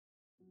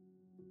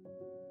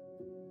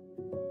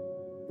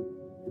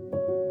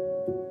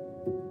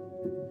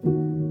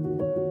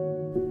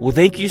Well,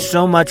 thank you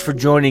so much for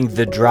joining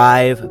the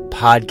Drive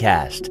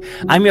podcast.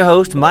 I'm your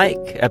host,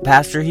 Mike, a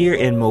pastor here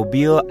in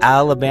Mobile,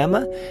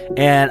 Alabama,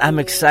 and I'm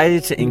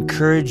excited to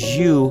encourage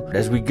you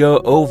as we go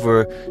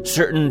over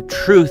certain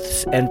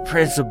truths and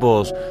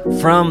principles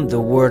from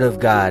the Word of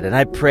God. And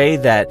I pray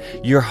that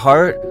your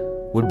heart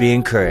would be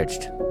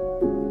encouraged.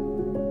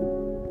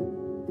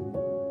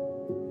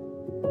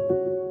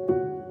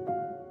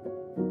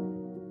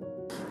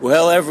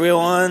 Well,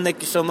 everyone,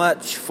 thank you so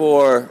much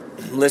for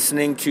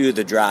listening to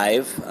The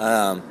Drive.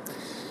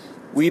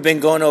 We've been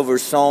going over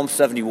Psalm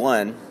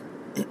 71,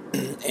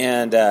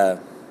 and it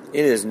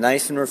is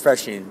nice and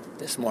refreshing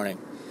this morning.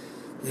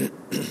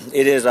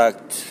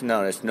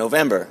 It's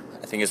November.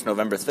 I think it's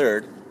November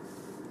 3rd,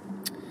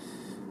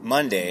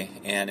 Monday,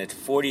 and it's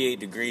 48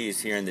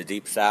 degrees here in the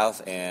Deep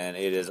South, and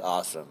it is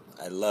awesome.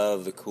 I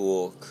love the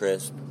cool,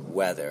 crisp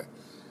weather.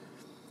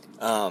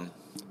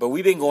 But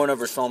we've been going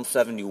over Psalm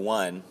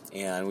 71,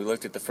 and we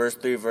looked at the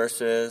first three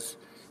verses,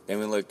 then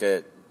we looked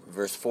at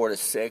verse 4 to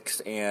 6,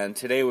 and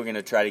today we're going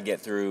to try to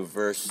get through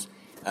verse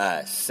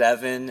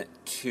 7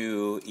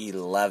 to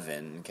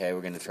 11, okay,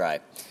 we're going to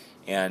try.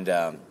 And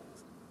a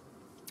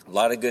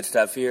lot of good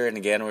stuff here, and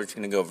again, we're just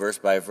going to go verse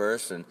by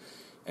verse and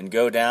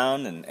go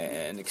down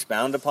and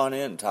expound upon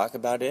it and talk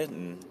about it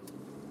and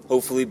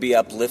hopefully be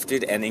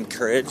uplifted and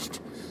encouraged.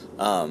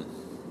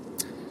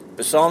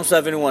 But Psalm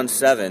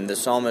 71:7, the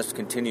psalmist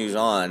continues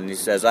on, and he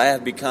says, I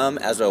have become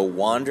as a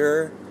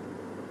wanderer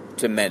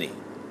to many,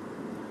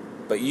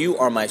 but you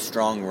are my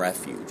strong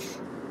refuge.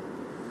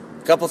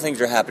 A couple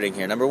things are happening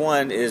here. Number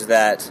one is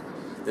that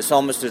the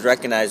psalmist is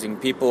recognizing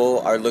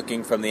people are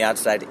looking from the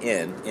outside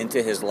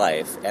into his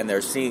life, and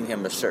they're seeing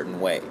him a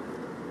certain way.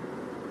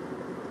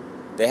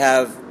 They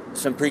have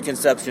some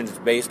preconceptions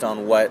based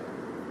on what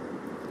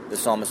the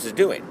psalmist is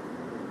doing,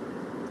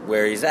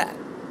 where he's at.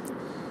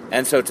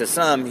 And so to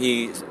some,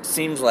 he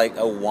seems like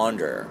a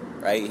wanderer,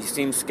 right? He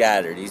seems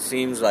scattered. He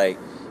seems like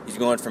he's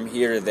going from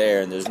here to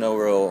there, and there's no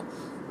real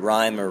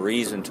rhyme or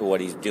reason to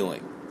what he's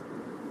doing.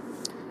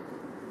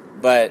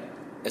 But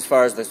as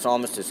far as the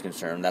psalmist is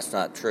concerned, that's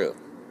not true.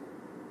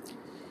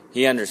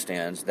 He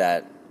understands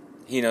that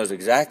he knows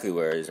exactly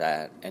where he's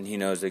at, and he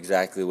knows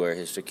exactly where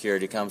his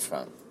security comes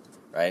from,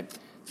 right?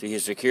 See,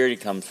 his security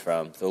comes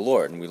from the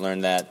Lord, and we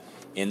learned that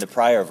in the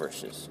prior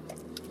verses.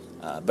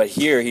 But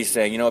here he's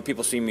saying, you know what,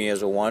 people see me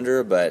as a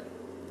wanderer, but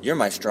you're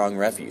my strong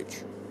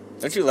refuge.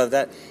 Don't you love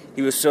that?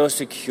 He was so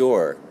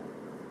secure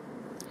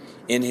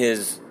in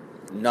his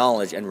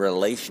knowledge and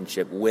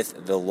relationship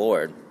with the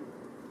Lord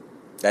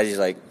that he's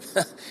like,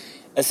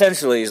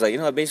 essentially he's like, you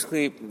know what,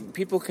 basically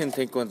people can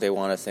think what they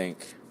want to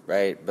think,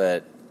 right?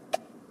 But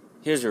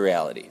here's the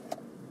reality.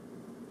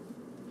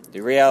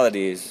 The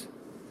reality is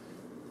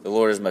the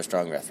Lord is my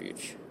strong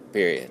refuge,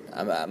 period.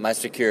 My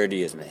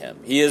security is in him.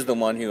 He is the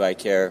one who I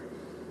care.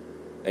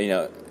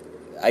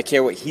 I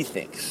care what he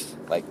thinks,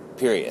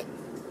 period.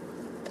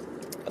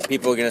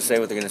 People are going to say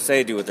what they're going to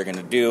say, do what they're going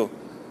to do,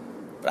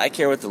 but I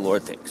care what the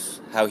Lord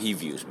thinks, how he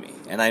views me.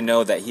 And I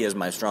know that he is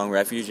my strong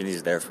refuge, and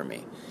he's there for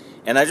me.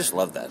 And I just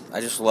love that. I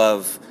just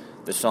love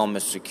the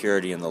psalmist's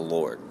security in the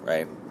Lord,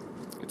 right?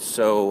 It's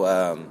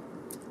so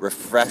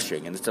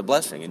refreshing, and it's a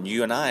blessing. And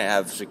you and I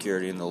have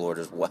security in the Lord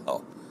as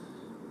well.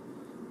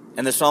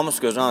 And the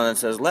psalmist goes on and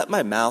says, let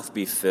my mouth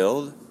be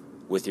filled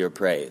with your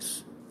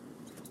praise,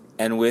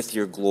 and with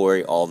your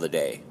glory all the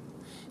day.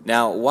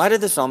 Now, why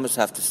did the psalmist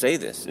have to say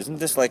this? Isn't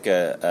this like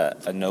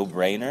a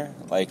no-brainer?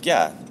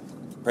 Yeah,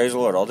 praise the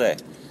Lord all day.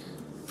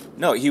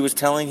 No, he was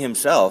telling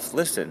himself,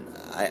 listen,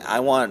 I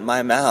want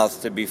my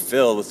mouth to be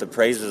filled with the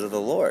praises of the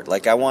Lord.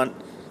 I want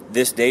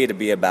this day to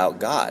be about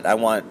God. I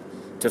want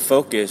to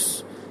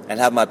focus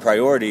and have my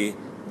priority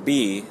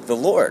be the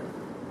Lord.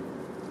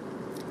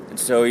 And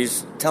so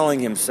he's telling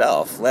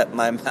himself, let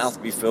my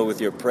mouth be filled with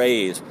your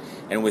praise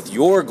and with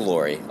your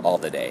glory all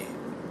the day.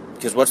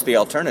 Because what's the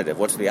alternative?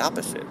 What's the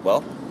opposite?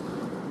 Well,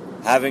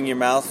 having your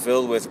mouth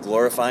filled with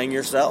glorifying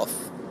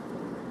yourself,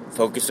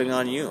 focusing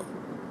on you,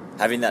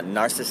 having that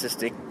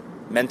narcissistic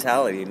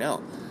mentality.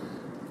 No.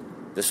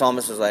 The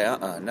psalmist is like,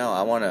 no,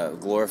 I want to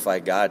glorify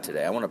God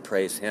today. I want to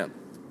praise him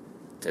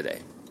today.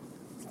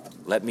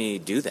 Let me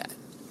do that.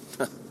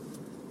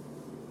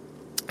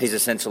 He's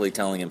essentially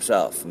telling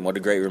himself, and what a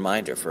great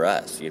reminder for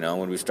us,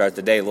 when we start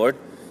the day, Lord,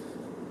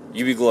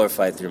 you be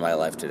glorified through my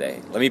life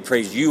today. Let me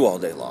praise you all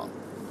day long.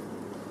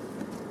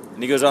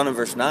 And he goes on in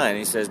verse 9,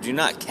 he says, do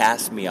not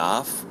cast me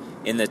off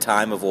in the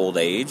time of old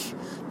age.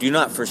 Do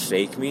not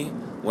forsake me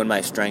when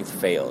my strength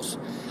fails.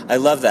 I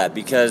love that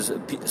because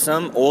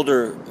some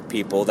older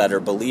people that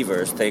are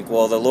believers think,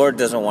 well, the Lord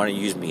doesn't want to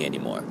use me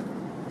anymore.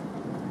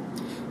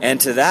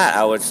 And to that,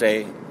 I would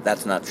say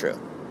that's not true.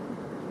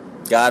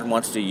 God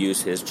wants to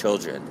use his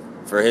children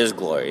for his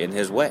glory in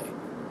his way.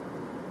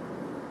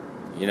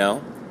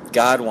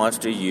 God wants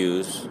to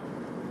use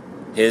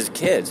his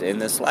kids in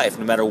this life,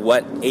 no matter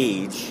what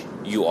age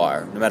you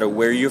are, no matter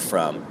where you're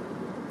from,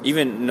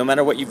 even no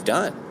matter what you've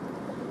done.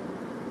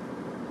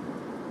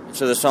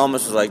 So the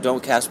psalmist is like,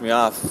 don't cast me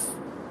off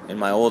in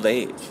my old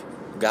age.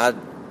 God,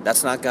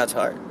 that's not God's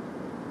heart.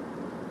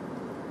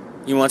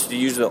 He wants to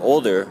use the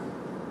older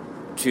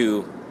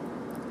to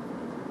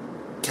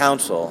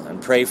counsel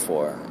and pray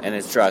for and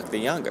instruct the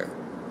younger.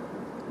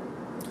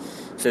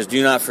 It says,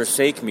 do not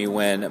forsake me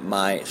when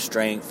my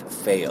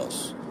strength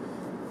fails.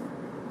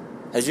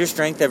 Has your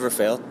strength ever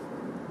failed?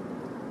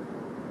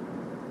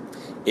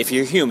 If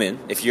you're human,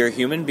 if you're a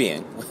human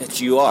being,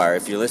 which you are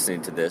if you're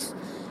listening to this,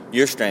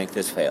 your strength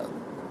has failed.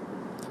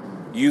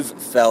 You've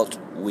felt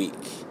weak.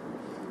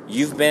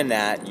 You've been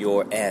at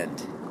your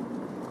end.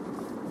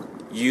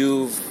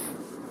 You've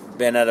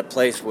been at a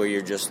place where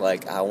you're just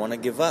like, I want to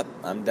give up.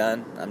 I'm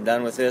done. I'm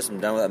done with this. I'm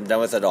done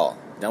with it all.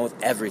 I'm done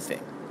with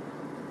everything.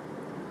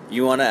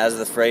 You want to, as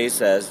the phrase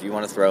says, you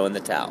want to throw in the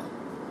towel.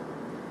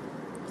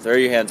 Throw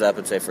your hands up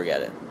and say,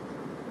 forget it.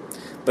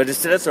 But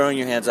instead of throwing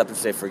your hands up and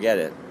say, forget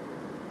it,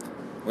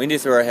 we need to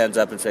throw our hands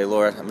up and say,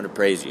 Lord, I'm going to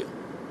praise you.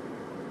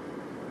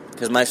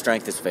 Because my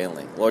strength is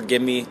failing. Lord,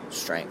 give me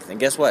strength. And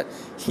guess what?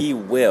 He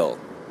will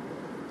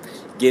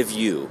give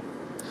you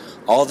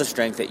all the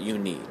strength that you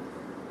need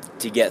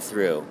to get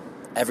through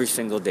every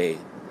single day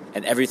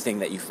and everything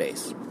that you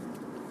face.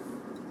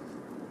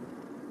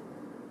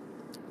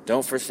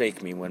 Don't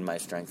forsake me when my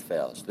strength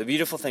fails. The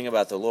beautiful thing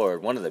about the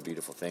Lord, one of the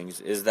beautiful things,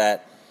 is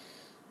that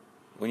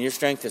when your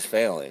strength is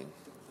failing,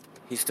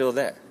 He's still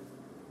there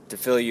to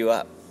fill you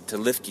up, to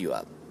lift you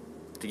up,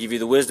 to give you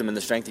the wisdom and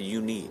the strength that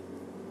you need.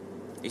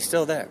 He's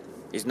still there.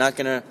 He's not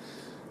going to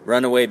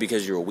run away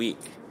because you're weak.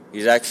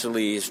 His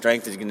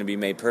strength is going to be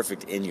made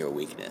perfect in your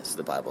weakness,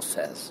 the Bible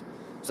says.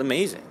 It's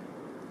amazing.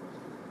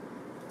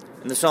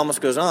 And the psalmist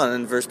goes on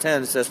in verse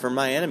 10, it says, for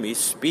my enemies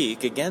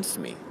speak against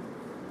me,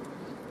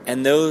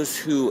 and those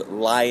who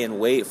lie in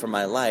wait for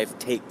my life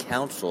take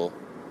counsel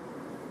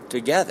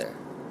together,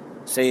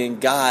 saying,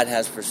 God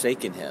has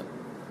forsaken him.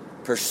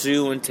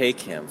 Pursue and take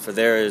him, for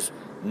there is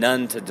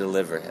none to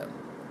deliver him.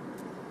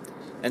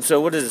 And so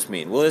what does this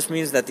mean? Well, this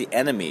means that the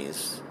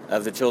enemies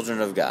of the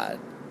children of God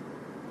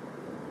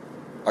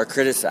are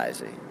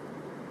criticizing,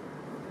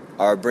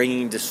 are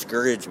bringing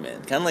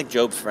discouragement, kind of like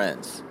Job's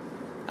friends.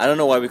 I don't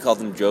know why we call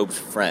them Job's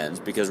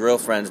friends, because real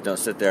friends don't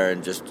sit there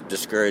and just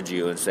discourage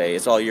you and say,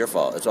 it's all your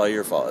fault, it's all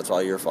your fault, it's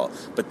all your fault.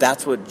 But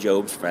that's what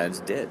Job's friends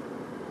did.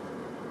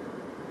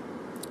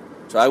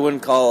 So I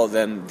wouldn't call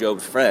them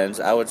Job's friends.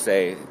 I would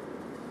say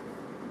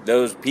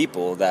those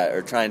people that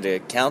are trying to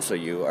counsel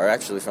you are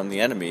actually from the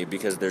enemy,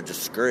 because they're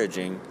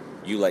discouraging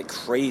you like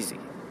crazy.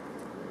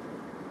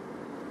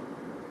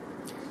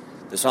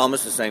 The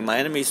psalmist is saying, my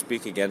enemies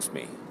speak against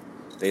me.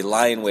 They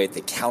lie in wait,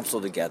 they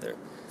counsel together.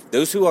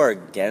 Those who are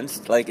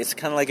against, it's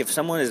kind of like if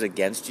someone is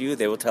against you,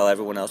 they will tell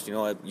everyone else, you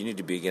know what, you need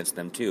to be against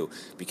them too,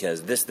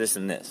 because this,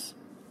 and this.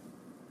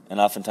 And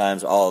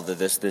oftentimes all of the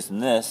this,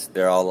 and this,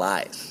 they're all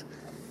lies.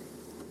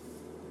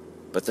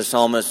 But the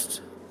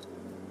psalmist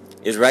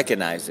is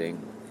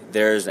recognizing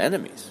there's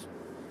enemies.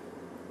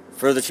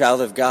 For the child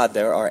of God,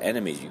 there are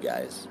enemies, you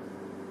guys.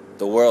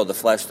 The world, the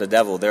flesh, the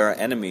devil, there are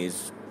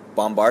enemies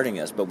bombarding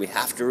us. But we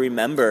have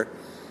to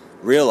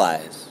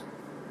realize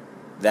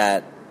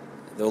that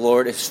the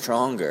Lord is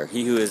stronger.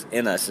 He who is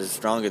in us is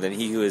stronger than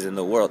he who is in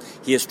the world.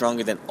 He is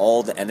stronger than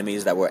all the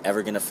enemies that we're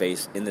ever going to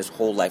face in this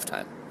whole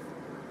lifetime.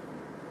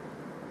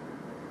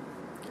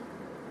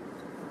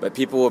 But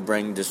people will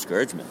bring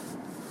discouragement.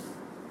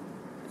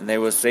 And they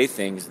will say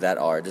things that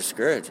are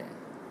discouraging.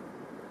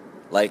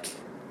 Like,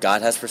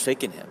 God has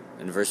forsaken him.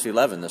 In verse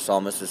 11, the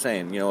psalmist is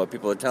saying, you know what,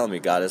 people are telling me,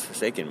 God has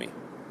forsaken me.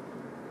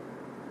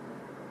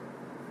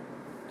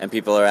 And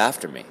people are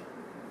after me.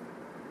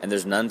 And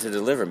there's none to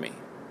deliver me.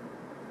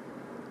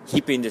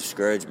 Heaping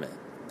discouragement.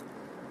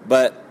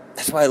 But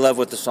that's why I love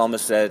what the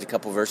psalmist said a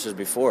couple verses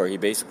before. He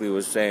basically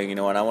was saying, you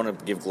know what, I want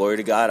to give glory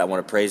to God. I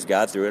want to praise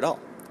God through it all.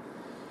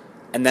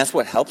 And that's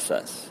what helps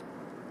us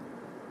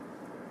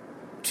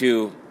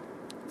to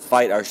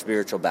fight our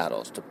spiritual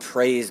battles, to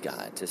praise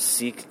God, to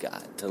seek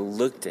God, to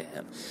look to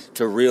him,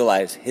 to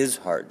realize his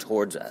heart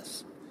towards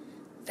us.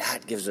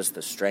 That gives us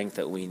the strength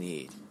that we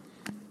need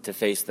to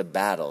face the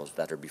battles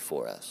that are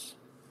before us.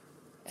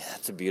 And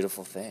that's a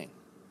beautiful thing.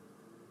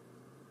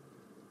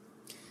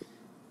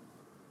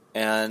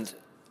 And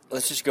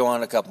let's just go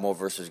on a couple more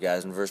verses,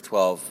 guys. In verse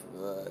 12,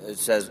 it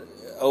says,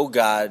 O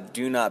God,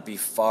 do not be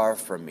far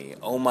from me.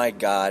 O my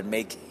God,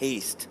 make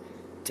haste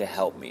to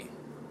help me.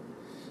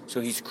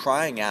 So he's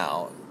crying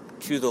out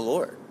to the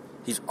Lord.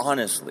 He's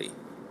honestly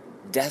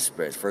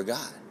desperate for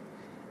God.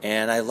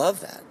 And I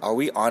love that. Are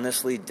we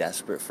honestly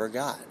desperate for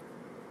God?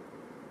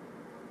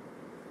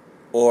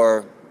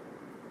 Or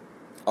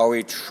are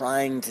we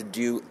trying to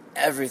do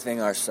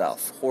everything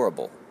ourselves?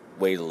 Horrible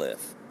way to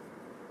live.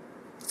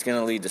 It's going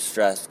to lead to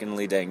stress. It's going to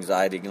lead to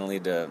anxiety. It's going to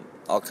lead to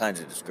all kinds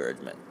of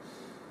discouragement.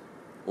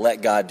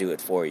 Let God do it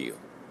for you.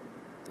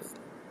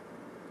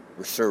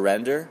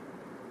 Surrender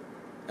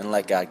and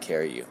let God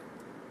carry you.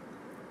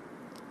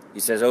 He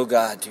says, O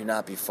God, do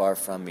not be far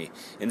from me.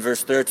 In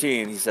verse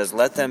 13, he says,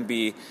 let them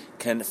be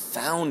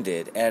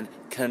confounded and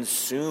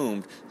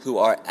consumed who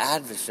are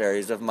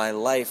adversaries of my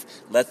life.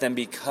 Let them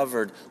be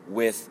covered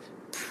with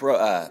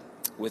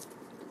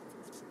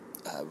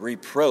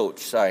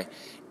reproach,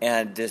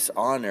 and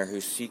dishonor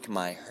who seek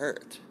my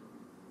hurt.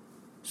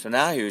 So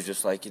now he was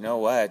just like, you know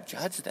what?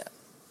 Judge them.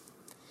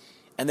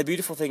 And the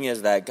beautiful thing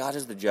is that God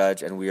is the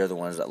judge and we are the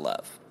ones that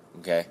love.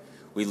 Okay?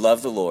 We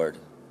love the Lord.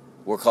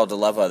 We're called to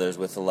love others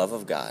with the love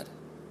of God.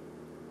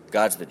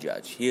 God's the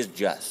judge. He is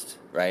just,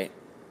 right?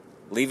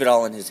 Leave it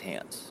all in his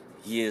hands.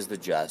 He is the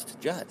just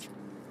judge.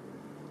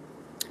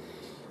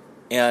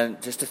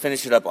 And just to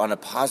finish it up on a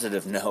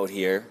positive note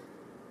here,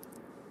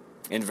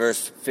 in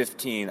verse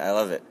 15, I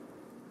love it.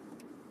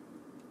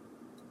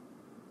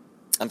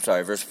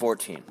 Verse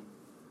 14. It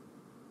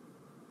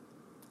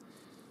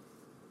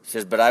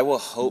says, but I will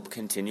hope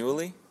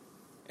continually,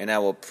 and I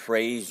will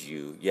praise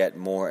you yet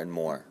more and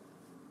more.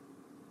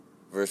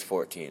 Verse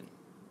 14.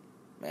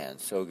 Man,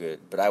 so good.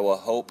 But I will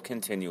hope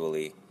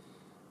continually,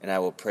 and I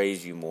will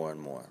praise you more and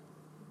more.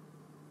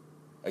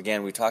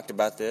 Again, we talked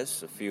about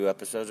this a few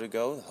episodes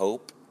ago.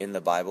 Hope in the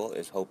Bible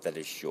is hope that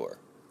is sure.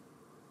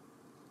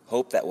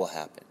 Hope that will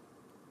happen.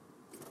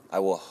 I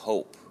will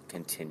hope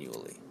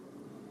continually.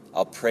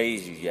 I'll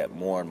praise you yet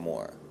more and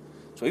more.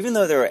 So even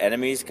though there were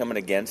enemies coming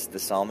against the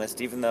psalmist,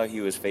 even though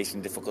he was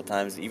facing difficult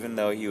times, even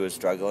though he was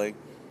struggling,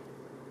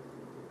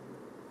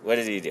 what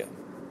did he do?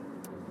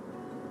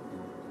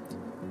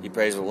 He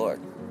praised the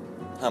Lord.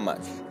 How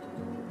much?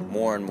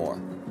 More and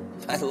more.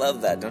 I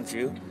love that, don't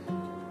you?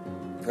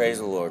 Praise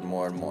the Lord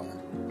more and more.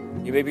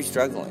 You may be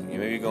struggling. You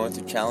may be going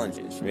through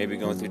challenges. You may be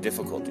going through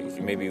difficulties.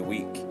 You may be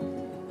weak.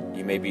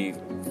 You may be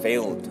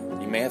failed.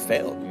 You may have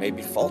failed. You may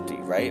be faulty,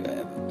 right?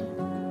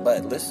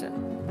 But listen,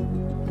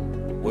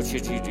 what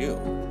should you do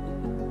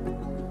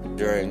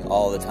during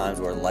all the times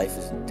where life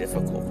is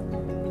difficult?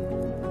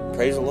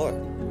 Praise the Lord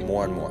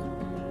more and more.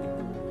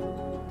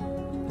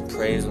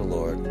 Praise the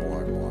Lord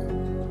more and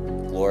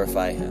more.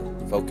 Glorify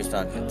him. Focus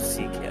on him.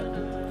 Seek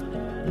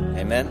him.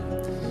 Amen.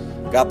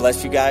 God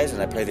bless you guys,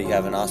 and I pray that you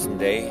have an awesome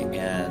day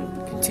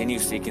and continue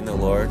seeking the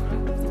Lord.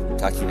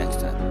 Talk to you next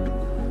time.